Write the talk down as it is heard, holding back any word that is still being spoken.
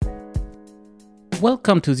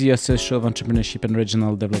Welcome to the Assess Show of Entrepreneurship and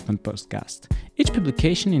Regional Development podcast. Each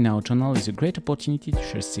publication in our journal is a great opportunity to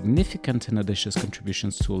share significant and audacious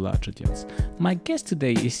contributions to a large audience. My guest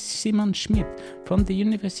today is Simone Schmid from the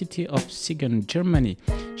University of Siegen, Germany.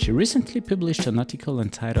 She recently published an article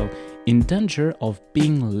entitled "In Danger of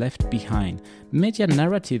Being Left Behind: Media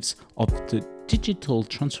Narratives of the Digital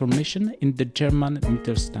Transformation in the German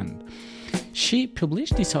Mittelstand." She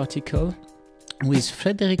published this article with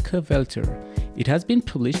Friederike Welter. It has been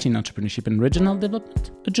published in Entrepreneurship and Regional Development,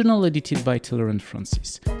 a journal edited by Taylor and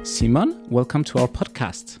Francis. Simone, welcome to our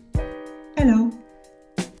podcast. Hello.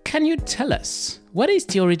 Can you tell us what is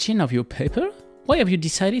the origin of your paper? Why have you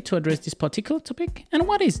decided to address this particular topic? And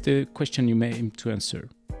what is the question you may aim to answer?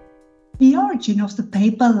 The origin of the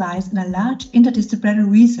paper lies in a large interdisciplinary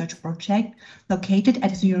research project located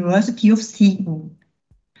at the University of Siegen.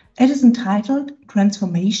 It is entitled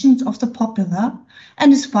Transformations of the Popular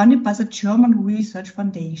and is funded by the German Research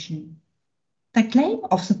Foundation. The claim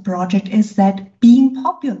of the project is that being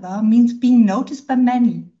popular means being noticed by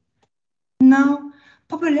many. Now,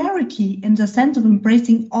 popularity in the sense of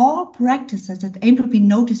embracing all practices that aim to be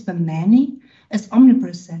noticed by many is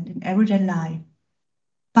omnipresent in everyday life.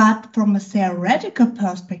 But from a theoretical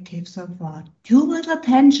perspective so far, too little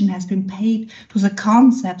attention has been paid to the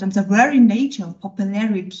concept and the very nature of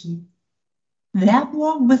popularity.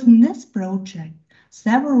 Therefore, within this project,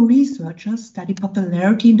 several researchers study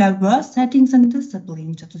popularity in diverse settings and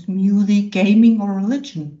disciplines such as music, gaming, or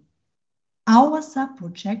religion. Our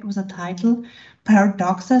sub-project with the title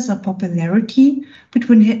Paradoxes of Popularity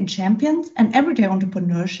Between Hidden Champions and Everyday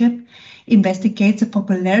Entrepreneurship investigates the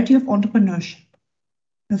popularity of entrepreneurship.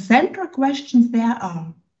 The central questions there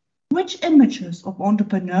are: which images of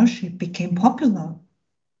entrepreneurship became popular?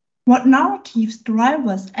 What narratives,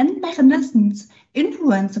 drivers, and mechanisms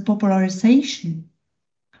influence the popularization?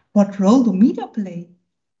 What role do media play?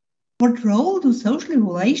 What role do social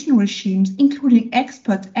relation regimes, including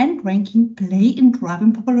experts and ranking, play in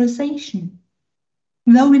driving popularization?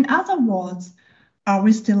 Though, in other words, are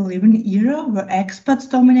we still living in an era where experts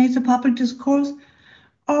dominate the public discourse,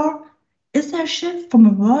 or is there a shift from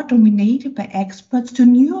a world dominated by experts to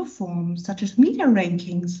newer forms, such as media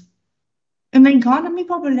rankings? In the economy,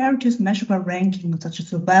 popularity is measured by rankings, such as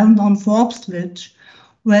the well-known Forbes list,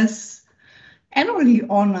 which annually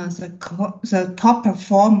honors the top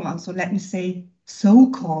performers, or let me say,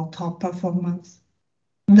 so-called top performers.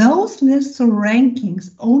 Those lists or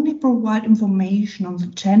rankings only provide information on the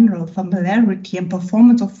general familiarity and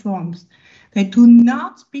performance of firms. They do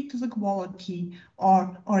not speak to the quality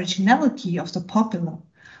or originality of the popular,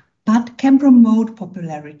 but can promote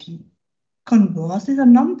popularity. Conversely, the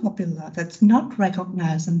non-popular that's not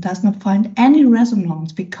recognized and does not find any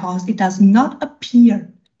resonance because it does not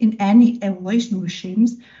appear in any evaluation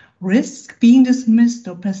regimes risks being dismissed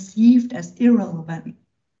or perceived as irrelevant.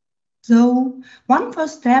 So one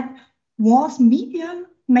first step was media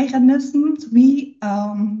mechanisms we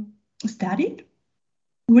studied,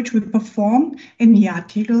 which we performed in the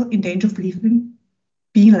article In Danger of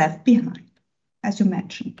Being Left Behind, as you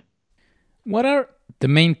mentioned. What are the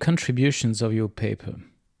main contributions of your paper?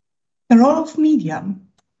 The role of media,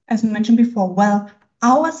 as mentioned before, well,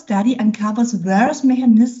 our study uncovers various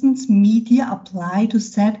mechanisms media apply to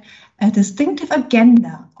set a distinctive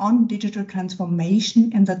agenda on digital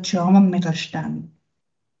transformation in the German Mittelstand.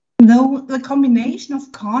 Though the combination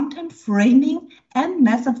of content framing and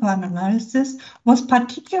metaphor analysis was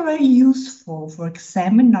particularly useful for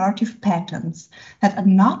examining narrative patterns that are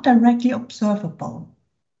not directly observable.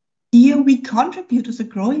 Here we contribute to the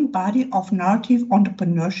growing body of narrative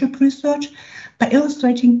entrepreneurship research by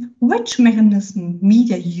illustrating which mechanism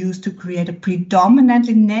media use to create a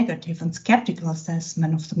predominantly negative and skeptical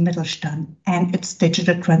assessment of the Mittelstand and its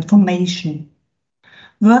digital transformation.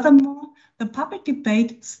 Furthermore, the public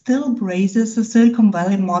debate still praises the Silicon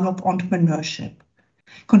Valley model of entrepreneurship,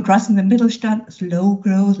 contrasting the Mittelstand as low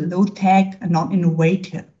growth, low tech, and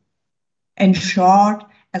non-innovative. In short,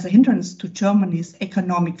 as a hindrance to Germany's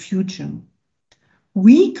economic future.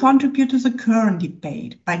 We contribute to the current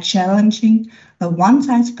debate by challenging the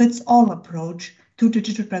one-size-fits-all approach to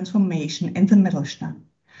digital transformation in the Mittelstand,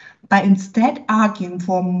 by instead arguing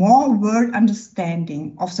for more world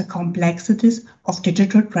understanding of the complexities of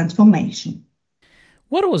digital transformation.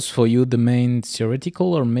 What was for you the main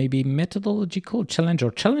theoretical or maybe methodological challenge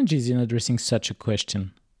or challenges in addressing such a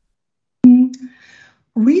question?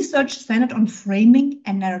 Research centered on framing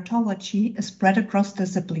and narratology is spread across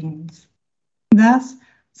disciplines. Thus,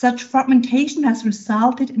 such fragmentation has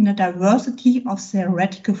resulted in a diversity of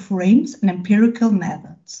theoretical frames and empirical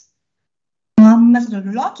methods.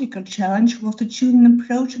 methodological challenge was to choose an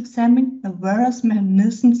approach examining the various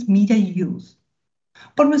mechanisms media use.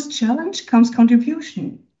 But with challenge comes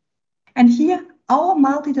contribution. And here, our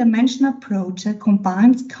multidimensional approach that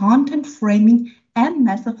combines content framing and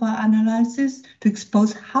meta-analysis to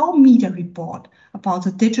expose how media report about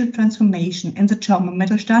the digital transformation in the German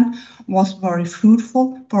Mittelstand was very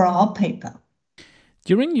fruitful for our paper.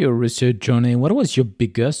 During your research journey, what was your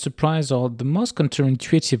biggest surprise or the most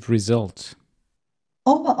counterintuitive result?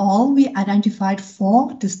 Overall, we identified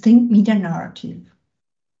 4 distinct media narratives.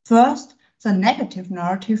 First, the negative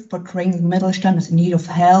narrative portraying the Mittelstand as in need of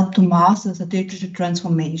help to master the digital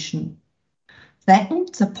transformation.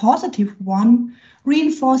 Second, the positive one,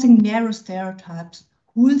 reinforcing narrow stereotypes,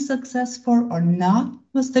 who is successful or not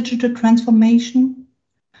with digital transformation.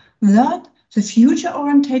 Third, the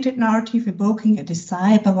future-oriented narrative evoking a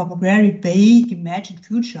desire of a very vague imagined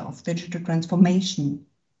future of digital transformation.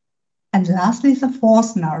 And lastly, the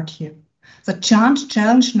fourth narrative, the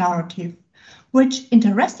challenge narrative, which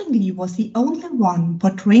interestingly was the only one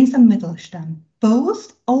portraying the Mittelstand,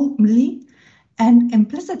 both openly and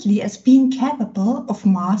implicitly as being capable of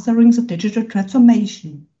mastering the digital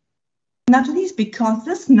transformation. Not least because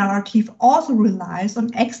this narrative also relies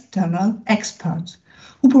on external experts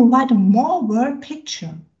who provide a more world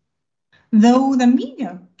picture. Though the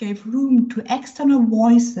media gave room to external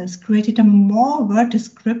voices, created a more world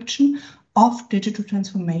description of digital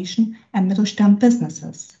transformation and Mittelstand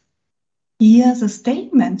businesses. Here, the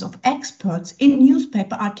statements of experts in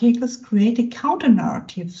newspaper articles created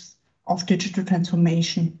counter-narratives of digital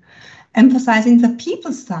transformation, emphasizing the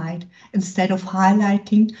people side instead of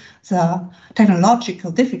highlighting the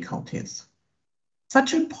technological difficulties.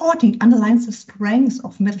 Such reporting underlines the strengths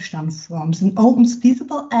of Mittelstand firms and opens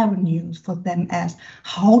feasible avenues for them as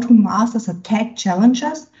how to master the tech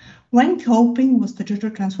challenges when coping with digital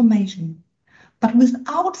transformation, but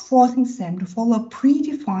without forcing them to follow a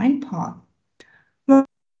predefined path. The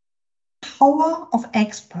power of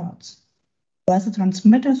experts, whether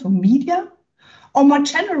transmitters or media, or more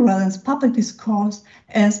general as public discourse,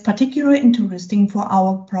 is particularly interesting for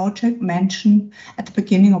our project mentioned at the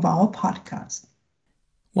beginning of our podcast.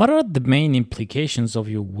 What are the main implications of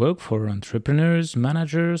your work for entrepreneurs,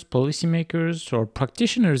 managers, policymakers, or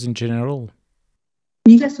practitioners in general?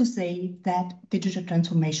 Needless to say that digital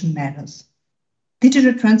transformation matters.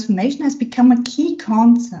 Digital transformation has become a key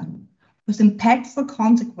concern with impactful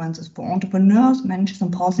consequences for entrepreneurs, managers,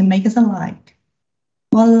 and policymakers alike.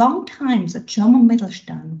 For a long time, the German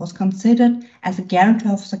Mittelstand was considered as a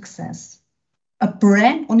guarantor of success, a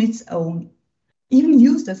brand on its own, even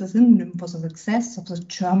used as a synonym for the success of the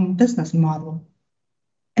German business model.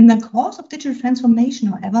 In the course of digital transformation,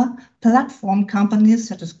 however, platform companies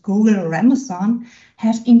such as Google or Amazon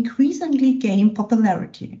have increasingly gained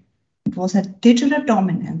popularity. It was their digital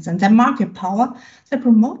dominance and their market power that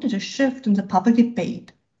promoted a shift in the public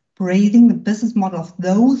debate, praising the business model of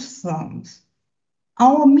those firms.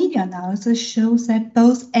 Our media analysis shows that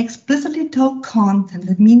both explicitly told content,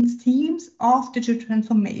 that means themes of digital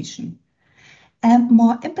transformation, and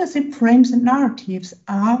more implicit frames and narratives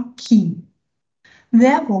are key.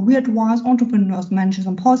 Therefore, we advise entrepreneurs, managers,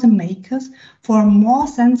 and policymakers for a more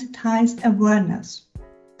sensitized awareness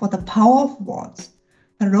for the power of words,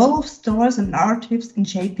 the role of stories and narratives in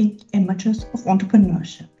shaping images of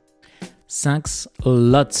entrepreneurship. Thanks a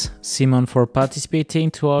lot, Simone, for participating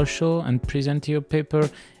to our show and presenting your paper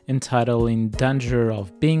entitled In Danger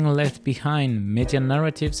of Being Left Behind, Media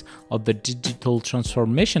Narratives of the Digital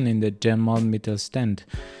Transformation in the German Mittelstand.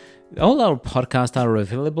 All our podcasts are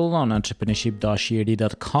available on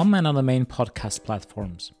entrepreneurship-erd.com and on the main podcast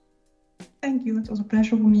platforms. Thank you. It was a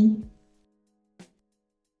pleasure for me.